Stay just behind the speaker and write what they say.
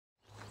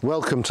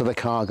Welcome to the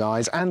Car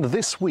Guys, and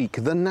this week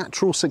the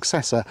natural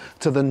successor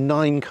to the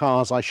 9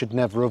 cars I should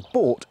never have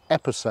bought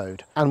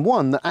episode, and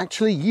one that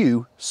actually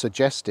you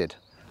suggested.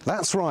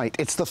 That's right,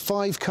 it's the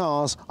 5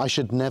 cars I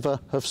should never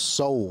have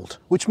sold,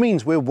 which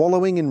means we're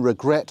wallowing in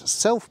regret,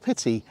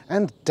 self-pity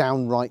and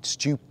downright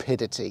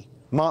stupidity.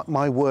 Mark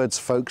my words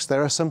folks,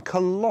 there are some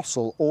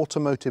colossal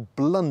automotive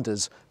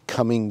blunders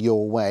coming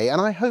your way, and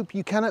I hope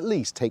you can at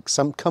least take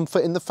some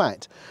comfort in the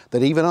fact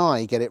that even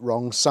I get it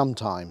wrong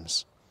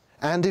sometimes.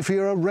 And if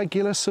you're a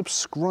regular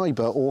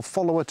subscriber or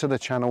follower to the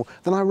channel,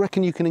 then I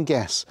reckon you can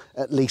guess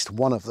at least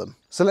one of them.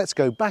 So let's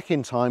go back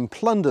in time,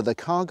 plunder the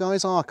Car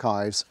Guys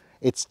archives.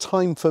 It's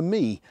time for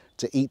me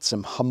to eat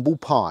some humble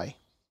pie.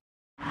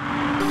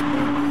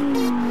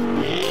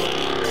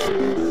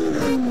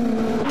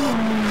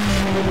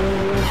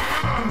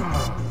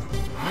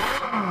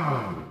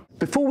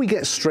 Before we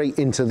get straight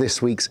into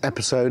this week's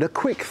episode, a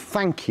quick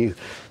thank you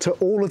to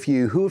all of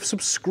you who have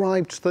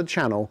subscribed to the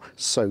channel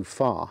so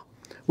far.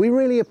 We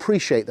really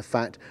appreciate the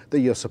fact that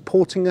you're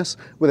supporting us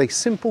with a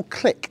simple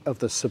click of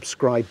the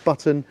subscribe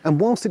button, and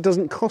whilst it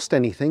doesn't cost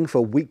anything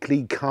for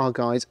weekly Car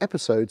Guys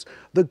episodes,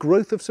 the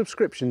growth of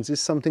subscriptions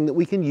is something that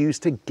we can use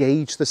to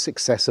gauge the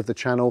success of the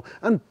channel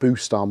and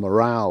boost our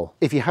morale.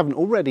 If you haven't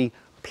already,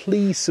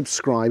 please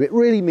subscribe. It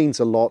really means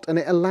a lot and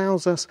it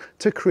allows us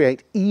to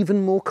create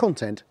even more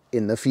content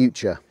in the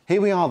future.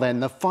 Here we are then,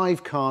 the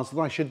 5 cars that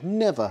I should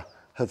never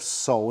have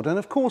sold, and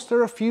of course there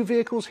are a few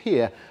vehicles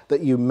here that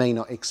you may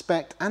not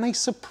expect and a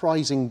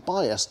surprising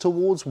bias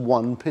towards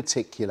one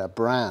particular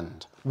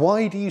brand.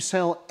 Why do you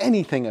sell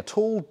anything at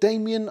all,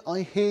 Damian,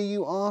 I hear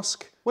you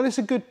ask? Well, it's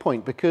a good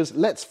point, because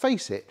let's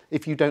face it,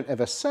 if you don't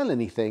ever sell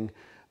anything,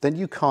 then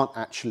you can't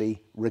actually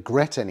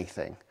regret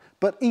anything.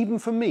 But even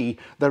for me,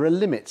 there are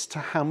limits to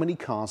how many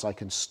cars I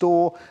can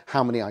store,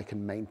 how many I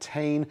can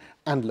maintain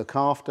and look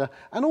after,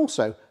 and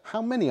also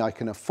how many I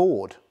can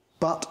afford.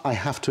 But I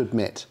have to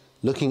admit,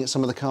 looking at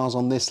some of the cars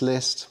on this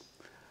list,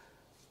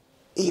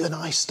 even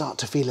I start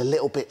to feel a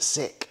little bit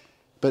sick.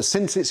 But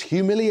since it's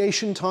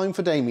humiliation time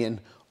for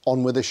Damian,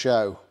 on with the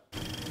show.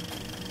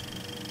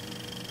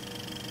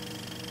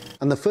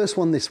 And the first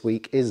one this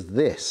week is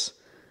this,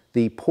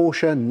 the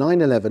Porsche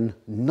 911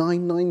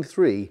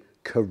 993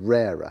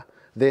 Carrera.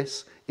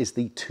 This is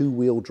the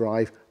 2-wheel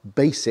drive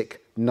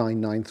basic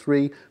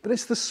 993, but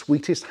it's the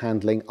sweetest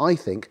handling, I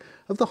think,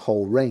 of the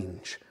whole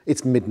range.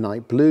 It's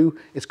midnight blue,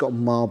 it's got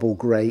marble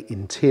grey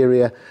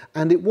interior,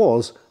 and it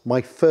was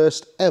my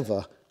first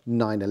ever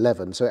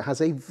 911, so it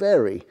has a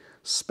very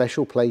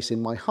special place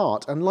in my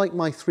heart. And like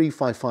my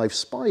 355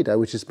 Spider,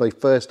 which is my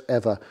first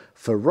ever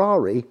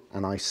Ferrari,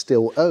 and I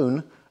still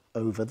own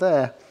over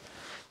there,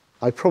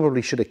 I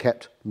probably should have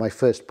kept my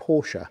first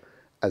Porsche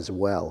as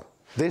well.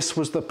 This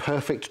was the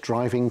perfect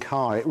driving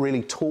car. It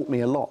really taught me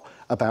a lot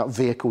about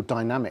vehicle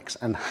dynamics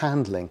and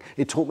handling.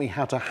 It taught me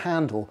how to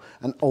handle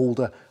an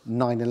older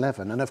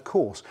 911. And of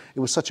course,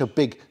 it was such a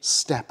big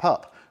step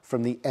up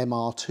from the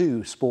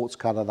MR2 sports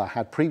car that I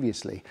had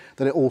previously,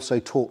 that it also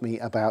taught me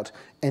about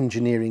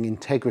engineering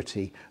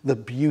integrity, the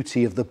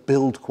beauty of the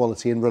build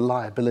quality and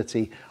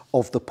reliability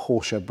of the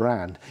Porsche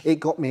brand. It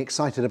got me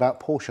excited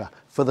about Porsche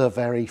for the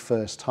very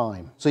first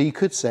time. So you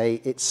could say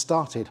it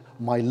started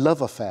my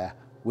love affair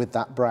with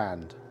that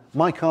brand.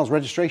 My car's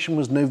registration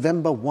was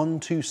November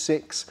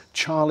 126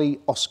 Charlie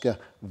Oscar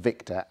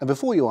Victor. And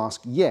before you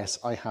ask, yes,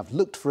 I have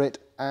looked for it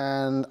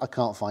and I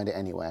can't find it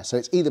anywhere. So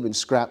it's either been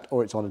scrapped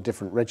or it's on a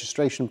different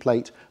registration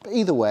plate, but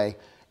either way,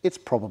 it's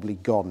probably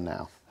gone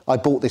now. I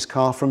bought this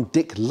car from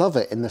Dick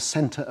Lovett in the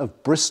centre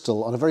of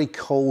Bristol on a very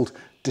cold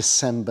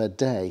December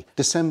day.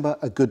 December,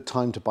 a good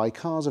time to buy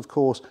cars, of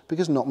course,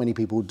 because not many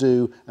people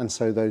do, and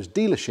so those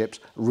dealerships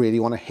really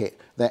want to hit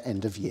their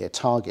end of year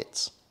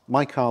targets.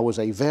 My car was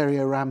a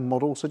Ram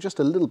model, so just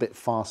a little bit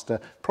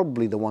faster,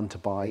 probably the one to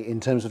buy. In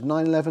terms of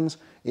 911s,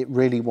 it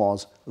really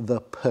was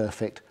the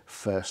perfect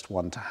first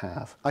one to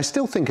have. I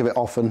still think of it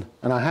often,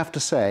 and I have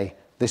to say,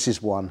 this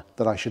is one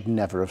that I should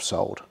never have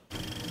sold.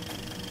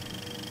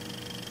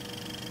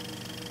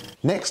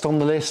 Next on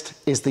the list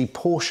is the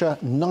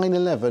Porsche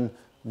 911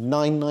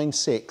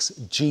 996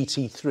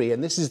 GT3,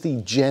 and this is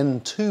the Gen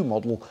 2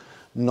 model,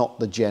 not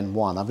the Gen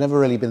 1. I've never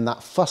really been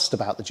that fussed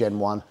about the Gen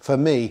 1. For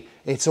me,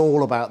 it's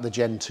all about the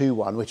Gen 2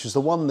 one, which is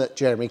the one that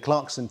Jeremy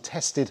Clarkson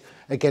tested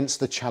against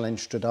the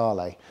Challenge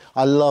Stradale.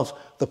 I love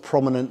the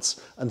prominence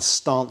and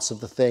stance of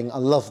the thing. I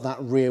love that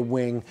rear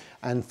wing.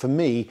 And for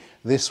me,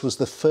 this was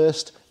the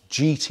first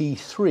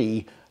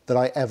GT3 that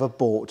I ever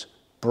bought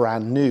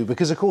brand new.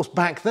 Because of course,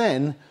 back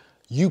then,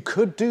 you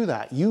could do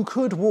that. You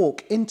could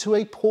walk into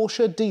a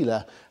Porsche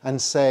dealer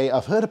and say,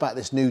 I've heard about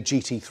this new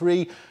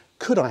GT3.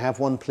 Could I have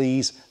one,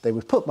 please? They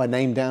would put my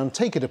name down,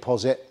 take a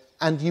deposit,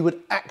 and you would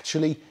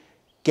actually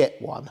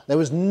get one. There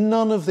was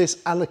none of this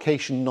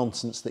allocation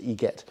nonsense that you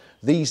get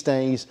these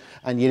days,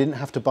 and you didn't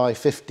have to buy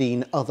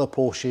 15 other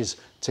Porsches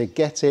to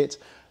get it.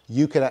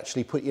 You could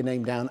actually put your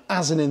name down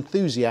as an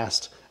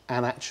enthusiast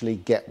and actually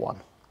get one.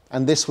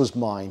 And this was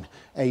mine,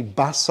 a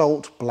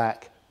basalt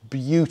black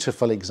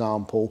beautiful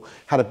example.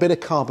 Had a bit of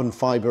carbon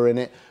fiber in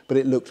it, but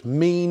it looked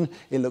mean,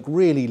 it looked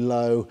really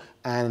low,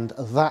 and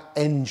that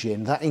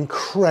engine, that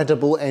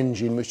incredible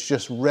engine, which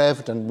just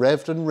revved and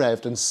revved and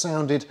revved and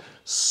sounded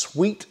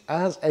sweet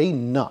as a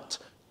nut.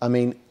 I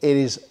mean, it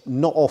is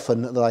not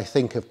often that I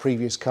think of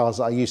previous cars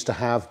that I used to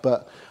have,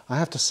 but I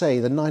have to say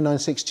the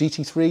 996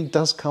 GT3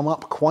 does come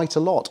up quite a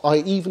lot. I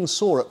even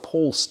saw at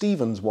Paul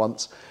Stevens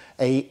once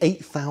a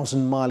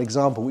 8,000 mile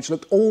example, which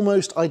looked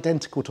almost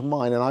identical to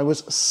mine, and I was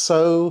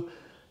so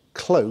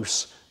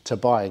close to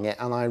buying it,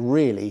 and I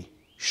really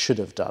should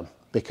have done,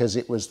 because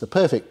it was the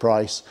perfect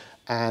price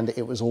and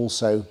it was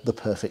also the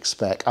perfect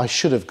spec. I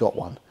should have got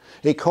one.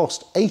 It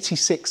cost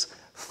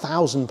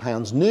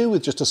 £86,000 new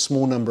with just a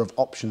small number of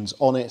options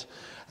on it,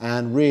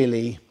 and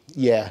really,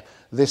 yeah,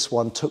 this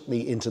one took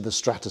me into the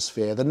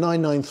stratosphere. The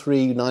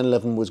 993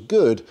 911 was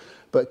good,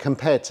 but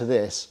compared to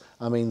this,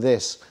 I mean,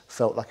 this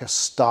felt like a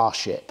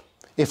starship.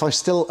 If I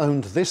still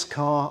owned this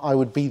car, I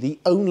would be the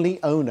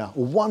only owner,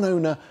 one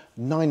owner,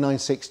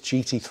 996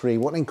 GT3.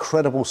 What an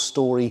incredible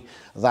story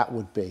that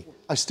would be.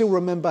 I still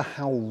remember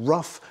how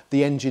rough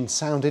the engine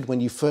sounded when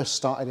you first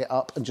started it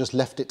up and just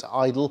left it to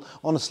idle.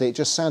 Honestly, it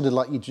just sounded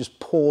like you just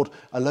poured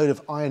a load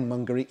of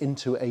ironmongery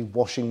into a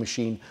washing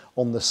machine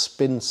on the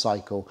spin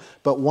cycle.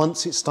 But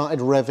once it started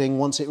revving,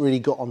 once it really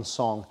got on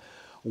song,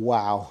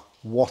 wow,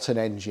 what an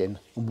engine,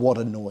 what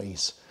a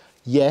noise.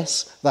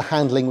 Yes, the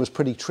handling was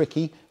pretty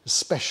tricky,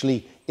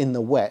 especially in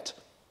the wet,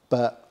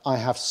 but I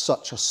have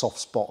such a soft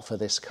spot for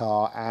this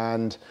car,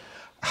 and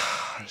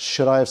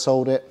should I have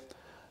sold it?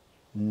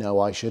 No,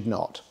 I should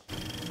not.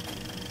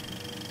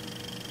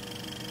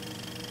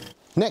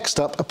 Next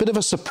up, a bit of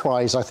a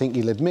surprise, I think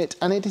you'll admit,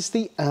 and it is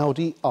the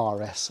Audi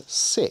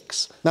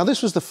RS6. Now,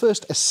 this was the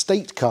first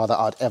estate car that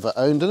I'd ever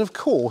owned, and of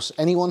course,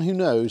 anyone who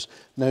knows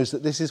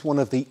that this is one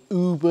of the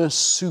uber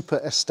super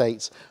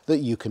estates that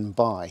you can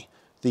buy.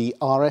 The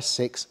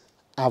RS6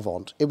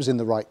 Avant. It was in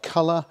the right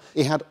colour.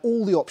 It had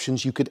all the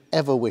options you could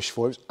ever wish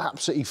for. It was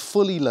absolutely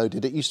fully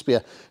loaded. It used to be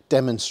a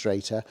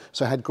demonstrator,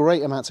 so it had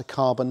great amounts of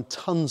carbon,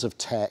 tons of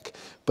tech,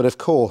 but of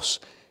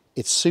course,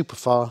 it's super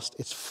fast,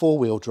 it's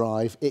four-wheel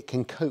drive, it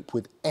can cope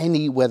with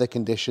any weather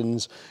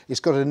conditions,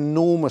 it's got an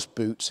enormous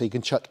boot so you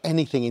can chuck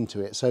anything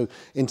into it. So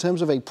in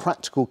terms of a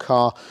practical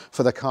car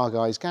for the Car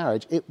Guys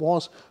garage, it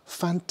was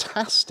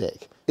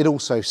fantastic. It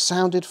also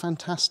sounded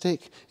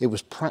fantastic, it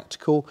was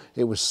practical,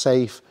 it was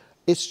safe.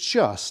 It's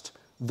just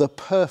the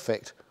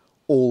perfect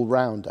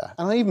all-rounder.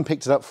 And I even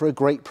picked it up for a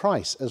great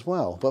price as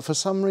well, but for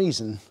some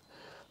reason,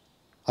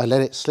 I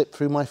let it slip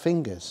through my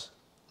fingers.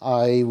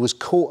 I was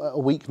caught at a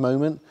weak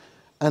moment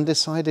and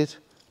decided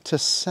to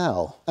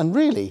sell. And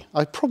really,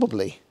 I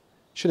probably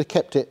should have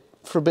kept it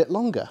for a bit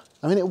longer.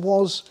 I mean, it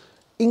was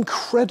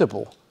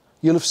incredible.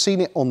 You'll have seen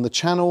it on the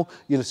channel.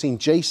 You'll have seen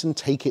Jason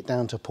take it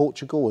down to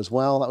Portugal as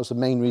well. That was the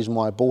main reason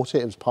why I bought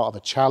it. It was part of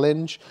a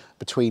challenge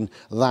between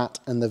that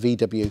and the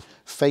VW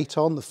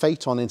Phaeton. The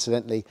Phaeton,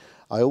 incidentally,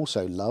 I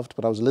also loved,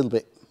 but I was a little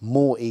bit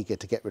more eager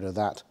to get rid of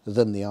that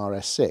than the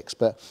RS6.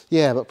 But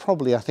yeah, but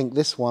probably I think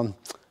this one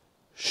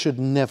should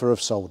never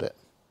have sold it.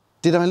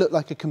 Did I look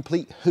like a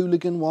complete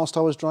hooligan whilst I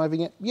was driving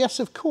it? Yes,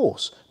 of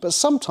course. But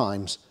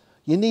sometimes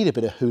you need a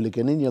bit of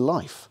hooligan in your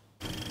life.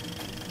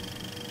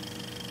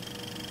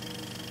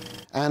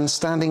 And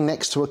standing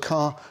next to a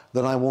car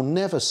that I will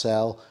never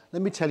sell,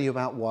 let me tell you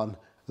about one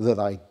that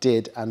I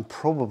did and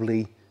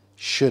probably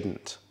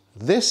shouldn't.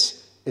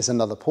 This is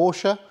another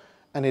Porsche,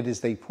 and it is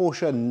the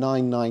Porsche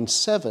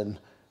 997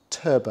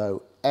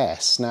 Turbo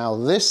S. Now,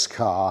 this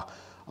car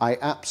I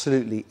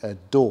absolutely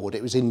adored.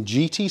 It was in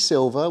GT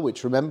Silver,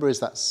 which remember is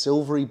that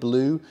silvery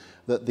blue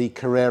that the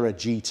Carrera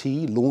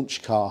GT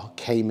launch car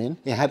came in.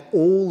 It had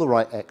all the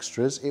right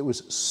extras. It was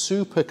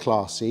super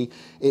classy.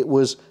 It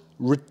was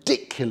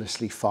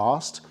ridiculously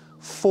fast,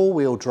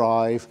 four-wheel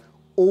drive,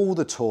 all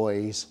the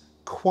toys,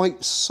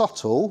 quite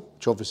subtle,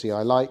 which obviously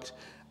I liked,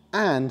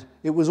 and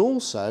it was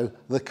also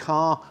the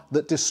car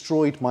that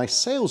destroyed my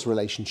sales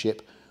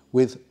relationship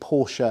with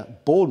Porsche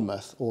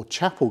Bournemouth, or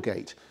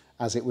Chapelgate,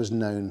 as it was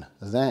known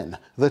then.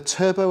 The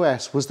Turbo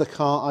S was the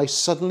car I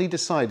suddenly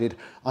decided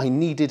I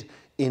needed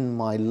in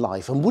my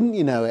life, and wouldn't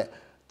you know it,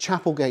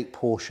 Chapelgate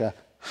Porsche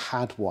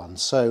had one.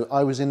 So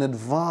I was in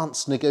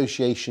advanced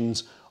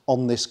negotiations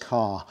on this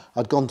car.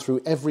 I'd gone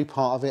through every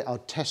part of it,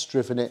 I'd test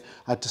driven it,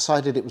 I'd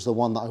decided it was the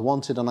one that I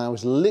wanted, and I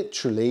was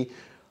literally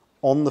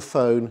on the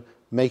phone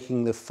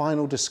making the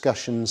final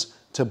discussions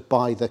to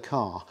buy the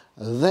car.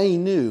 They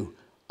knew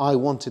I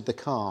wanted the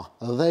car.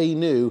 They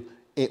knew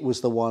it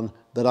was the one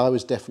that I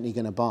was definitely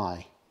going to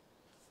buy.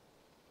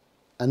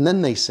 And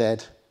then they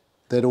said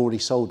they'd already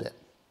sold it.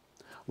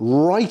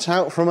 Right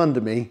out from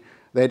under me,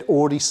 they'd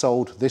already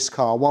sold this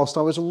car. Whilst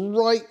I was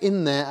right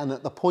in there and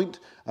at the point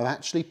of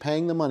actually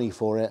paying the money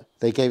for it,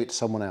 they gave it to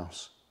someone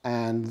else.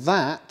 And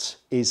that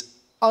is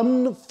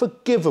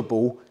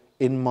unforgivable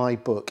in my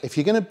book. If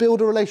you're going to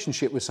build a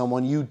relationship with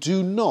someone, you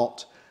do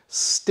not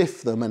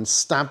stiff them and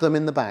stab them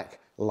in the back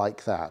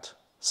like that.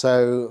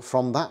 So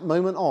from that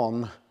moment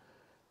on,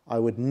 I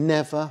would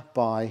never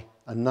buy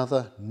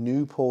another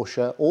new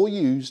Porsche or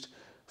used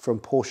from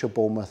Porsche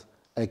Bournemouth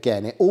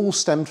again. It all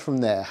stemmed from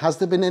there. Has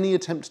there been any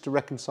attempts to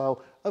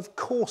reconcile? Of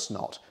course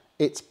not.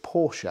 It's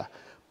Porsche.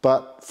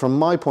 But from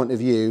my point of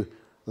view,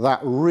 that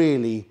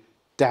really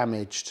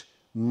damaged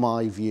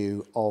my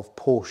view of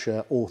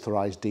Porsche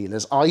authorised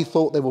dealers. I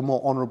thought they were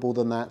more honourable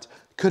than that.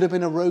 Could have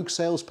been a rogue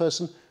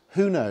salesperson,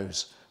 who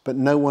knows? But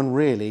no one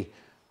really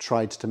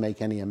tried to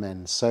make any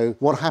amends. So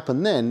what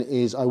happened then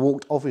is I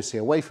walked obviously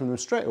away from them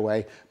straight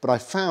away, but I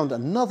found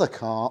another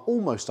car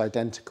almost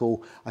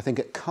identical, I think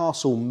at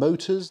Castle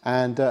Motors,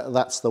 and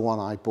that's the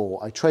one I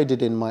bought. I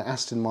traded in my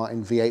Aston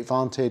Martin V8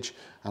 Vantage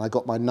and I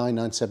got my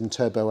 997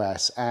 Turbo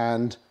S,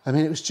 and I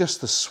mean, it was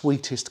just the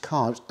sweetest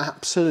car. It was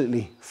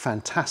absolutely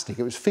fantastic.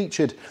 It was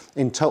featured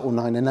in Total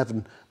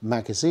 911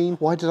 magazine.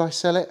 Why did I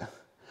sell it?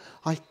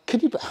 I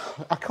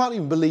can't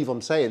even believe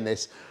I'm saying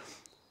this.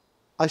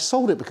 I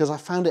sold it because I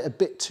found it a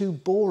bit too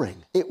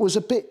boring. It was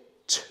a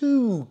bit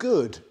too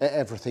good at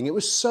everything. It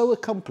was so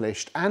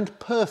accomplished and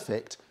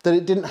perfect that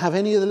it didn't have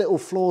any of the little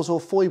flaws or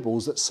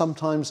foibles that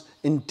sometimes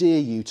endear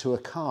you to a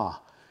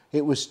car.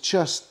 It was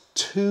just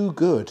too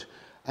good.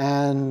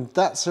 And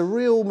that's a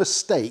real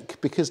mistake,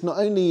 because not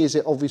only is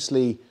it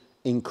obviously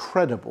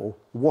incredible,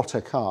 what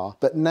a car,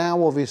 but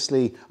now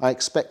obviously I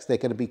expect they're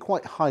going to be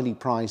quite highly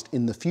prized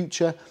in the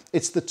future.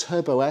 It's the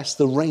Turbo S,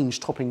 the range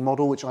topping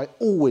model, which I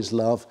always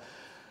love.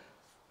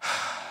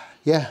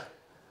 Yeah,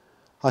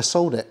 I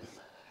sold it.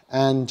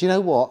 And you know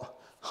what?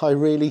 I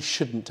really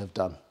shouldn't have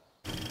done.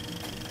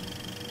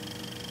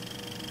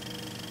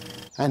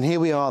 And here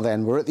we are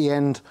then, we're at the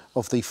end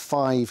of the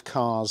 5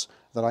 cars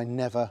that I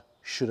never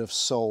should have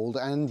sold.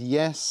 And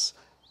yes,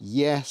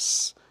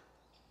 yes,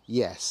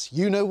 yes,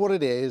 you know what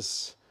it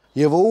is.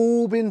 You've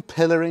all been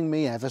pillaring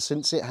me ever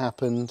since it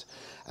happened.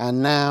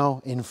 And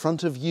now, in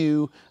front of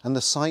you and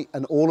the site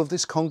and all of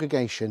this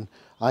congregation,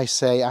 I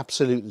say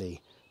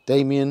absolutely,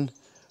 Damian,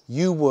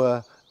 you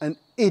were an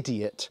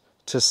idiot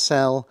to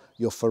sell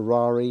your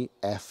Ferrari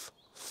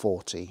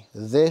F40.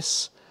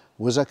 This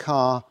was a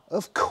car,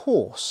 of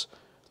course,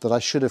 that I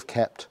should have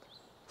kept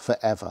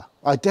forever.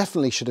 I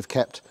definitely should have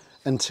kept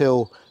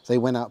until they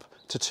went up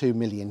to 2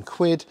 million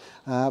quid.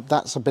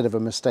 That's a bit of a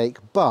mistake,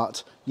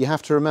 but you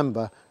have to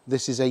remember,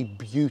 this is a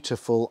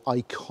beautiful,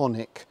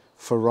 iconic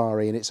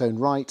Ferrari in its own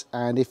right.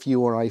 And if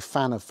you are a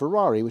fan of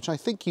Ferrari, which I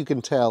think you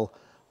can tell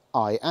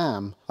I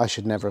am, I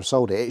should never have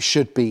sold it. It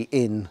should be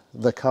in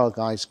the Car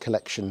Guys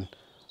collection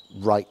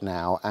right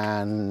now.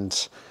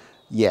 And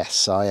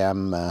yes, I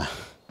am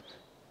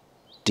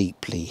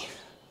deeply,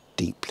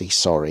 deeply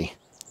sorry.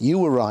 You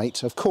were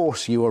right, of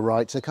course you were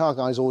right. The Car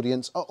Guys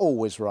audience are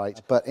always right.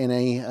 But in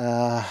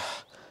a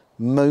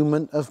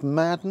moment of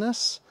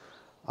madness,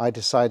 I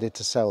decided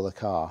to sell the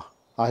car.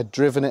 I had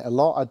driven it a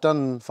lot. I'd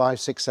done 5,000,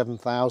 6,000,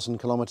 7,000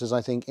 kilometers,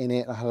 I think, in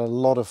it. I had a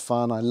lot of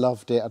fun. I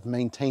loved it. I'd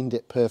maintained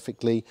it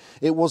perfectly.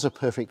 It was a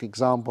perfect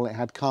example. It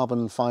had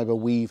carbon fiber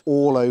weave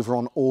all over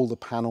on all the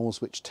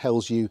panels, which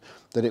tells you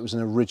that it was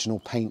an original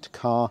paint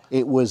car.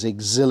 It was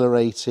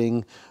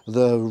exhilarating.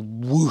 The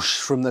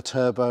whoosh from the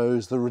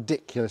turbos, the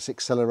ridiculous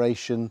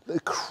acceleration, the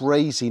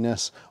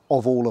craziness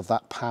of all of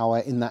that power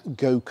in that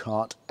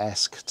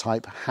go-kart-esque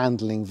type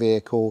handling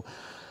vehicle.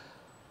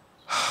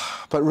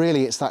 But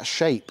really, it's that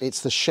shape.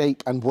 It's the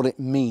shape and what it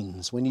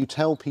means. When you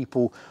tell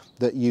people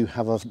that you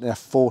have an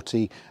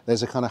F40,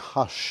 there's a kind of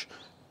hush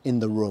in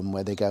the room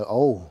where they go,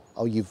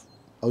 oh,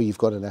 you've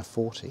got an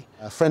F40.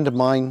 A friend of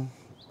mine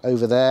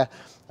over there,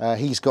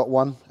 he's got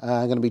one.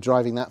 I'm going to be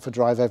driving that for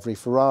Drive Every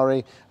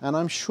Ferrari, and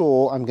I'm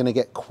sure I'm going to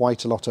get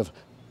quite a lot of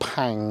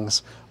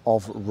pangs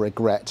of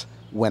regret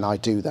when I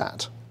do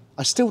that.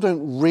 I still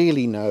don't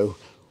really know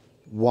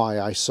why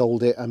I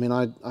sold it. I mean,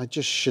 I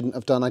just shouldn't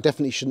have done. I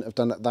definitely shouldn't have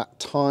done at that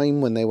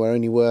time when they were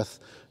only worth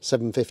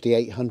 750,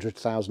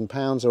 800,000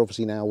 pounds. They're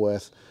obviously now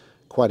worth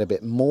quite a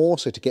bit more.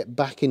 So to get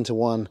back into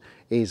one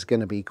is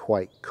going to be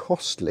quite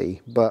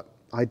costly. But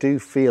I do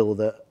feel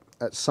that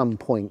at some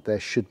point there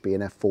should be an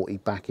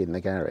F40 back in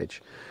the garage.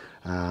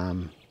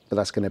 But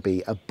that's going to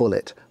be a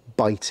bullet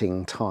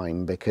biting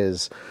time,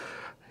 because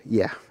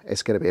yeah,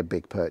 it's going to be a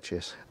big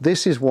purchase.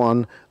 This is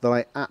one that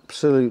I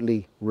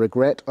absolutely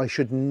regret. I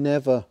should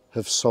never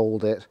have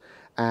sold it,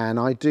 and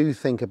I do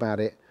think about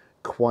it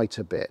quite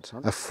a bit.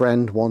 A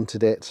friend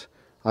wanted it.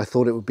 I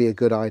thought it would be a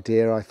good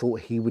idea. I thought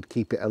he would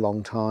keep it a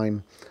long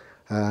time.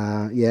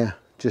 Yeah,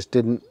 just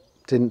didn't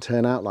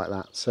turn out like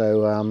that.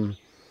 So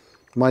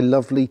my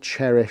lovely,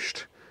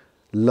 cherished,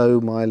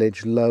 low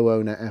mileage, low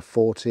owner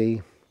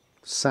F40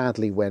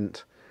 sadly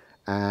went,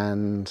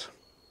 and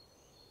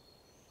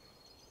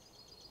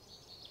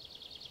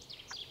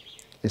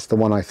it's the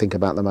one I think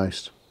about the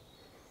most.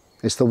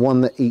 It's the one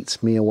that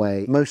eats me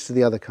away. Most of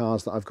the other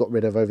cars that I've got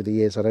rid of over the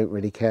years, I don't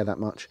really care that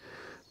much.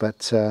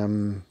 But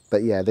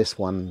yeah, this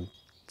one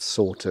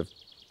sort of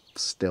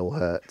still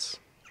hurts.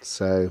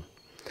 So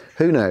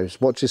who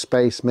knows? Watch this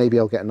space. Maybe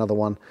I'll get another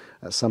one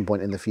at some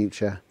point in the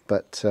future.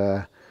 But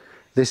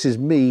this is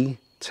me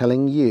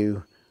telling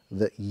you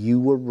that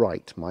you were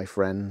right, my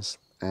friends,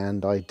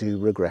 and I do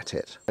regret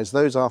it. As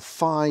those are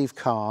 5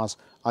 cars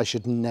I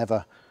should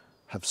never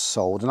have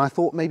sold. And I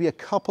thought maybe a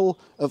couple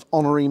of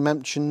honorary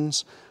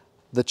mentions.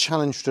 The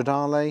Challenge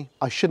Stradale,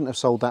 I shouldn't have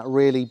sold that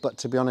really, but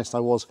to be honest, I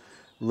was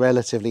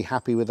relatively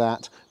happy with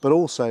that. But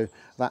also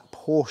that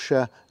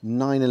Porsche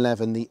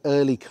 911, the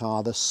early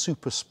car, the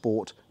Super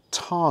Sport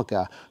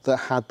Targa, that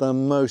had the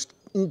most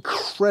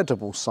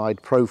incredible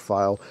side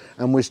profile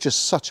and was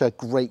just such a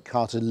great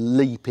car to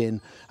leap in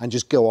and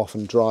just go off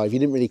and drive. You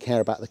didn't really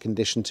care about the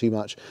condition too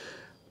much.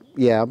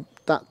 Yeah,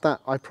 that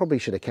I probably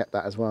should have kept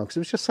that as well, because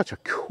it was just such a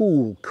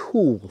cool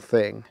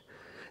thing.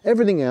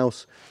 Everything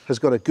else has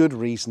got a good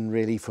reason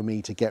really for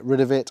me to get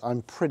rid of it.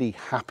 I'm pretty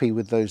happy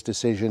with those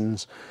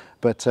decisions.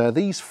 But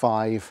these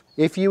 5,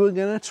 if you were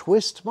going to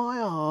twist my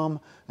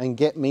arm and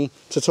get me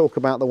to talk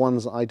about the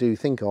ones that I do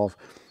think of,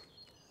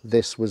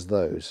 this was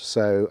those.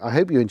 So I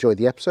hope you enjoyed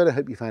the episode. I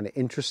hope you found it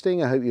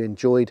interesting. I hope you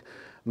enjoyed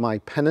my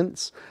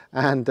penance.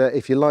 And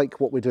if you like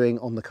what we're doing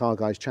on the Car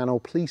Guys channel,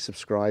 please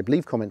subscribe,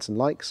 leave comments and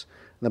likes.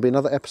 And there'll be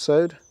another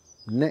episode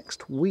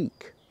next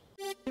week.